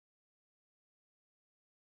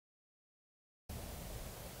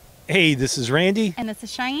Hey, this is Randy. And this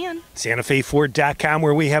is Cheyenne. SantaFeFord.com,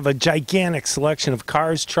 where we have a gigantic selection of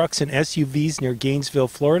cars, trucks, and SUVs near Gainesville,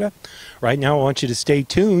 Florida. Right now, I want you to stay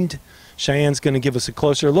tuned. Cheyenne's going to give us a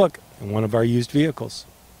closer look at one of our used vehicles.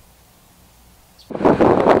 This 2018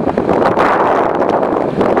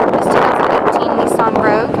 Nissan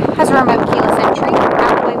Rogue has a remote keyless entry,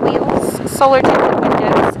 alloy wheels, solar tinted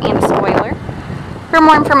windows, and a spoiler. For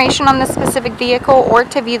more information on this specific vehicle or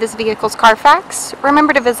to view this vehicle's Carfax,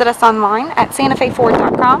 remember to visit us online at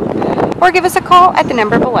SantaFeFord.com or give us a call at the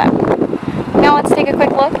number below. Now let's take a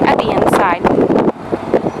quick look at the inside.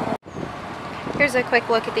 Here's a quick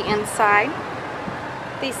look at the inside.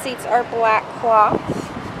 These seats are black cloth.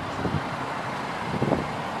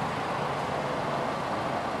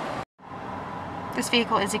 This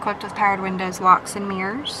vehicle is equipped with powered windows, locks, and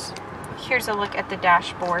mirrors. Here's a look at the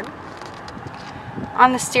dashboard.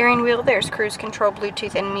 On the steering wheel, there's cruise control,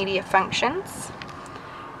 Bluetooth, and media functions.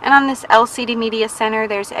 And on this LCD media center,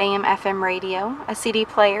 there's AM/FM radio, a CD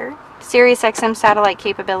player, Sirius XM satellite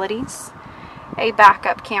capabilities, a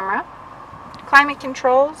backup camera, climate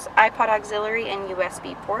controls, iPod auxiliary, and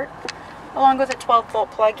USB port, along with a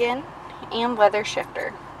 12-volt plug-in and leather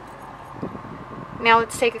shifter. Now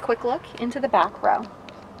let's take a quick look into the back row.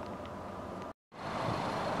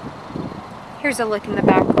 Here's a look in the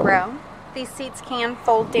back row. These seats can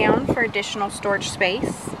fold down for additional storage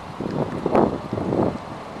space.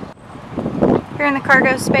 Here in the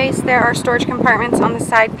cargo space, there are storage compartments on the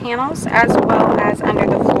side panels as well as under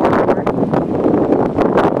the floorboard.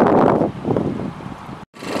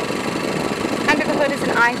 Under the hood is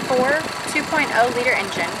an i4 2.0 liter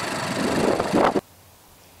engine.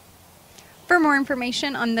 For more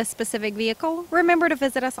information on this specific vehicle, remember to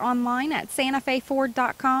visit us online at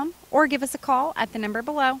SantaFeFord.com or give us a call at the number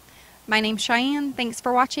below. My name's Cheyenne. Thanks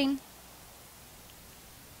for watching.